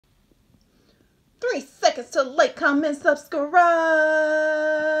3 seconds to like, comment, subscribe.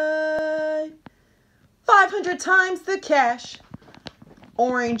 500 times the cash.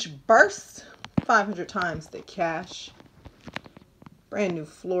 Orange burst. 500 times the cash. Brand new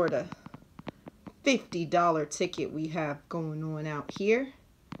Florida $50 ticket we have going on out here.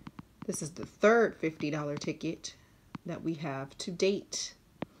 This is the third $50 ticket that we have to date.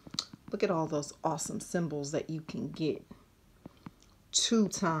 Look at all those awesome symbols that you can get. 2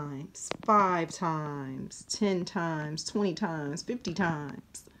 times, 5 times, 10 times, 20 times, 50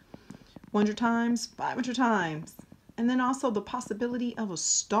 times, 100 times, 500 times. And then also the possibility of a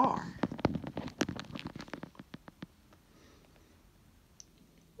star.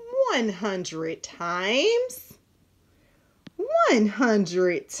 100 times.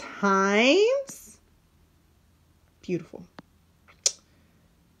 100 times. Beautiful.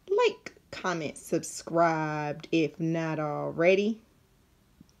 Like, comment, subscribe if not already.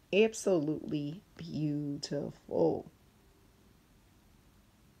 Absolutely beautiful.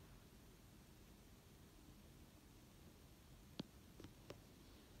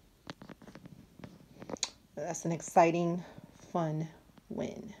 That's an exciting, fun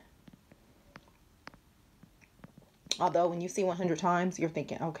win. Although when you see 100 times, you're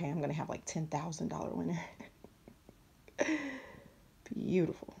thinking, okay, I'm going to have like $10,000 winner.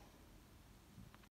 Beautiful.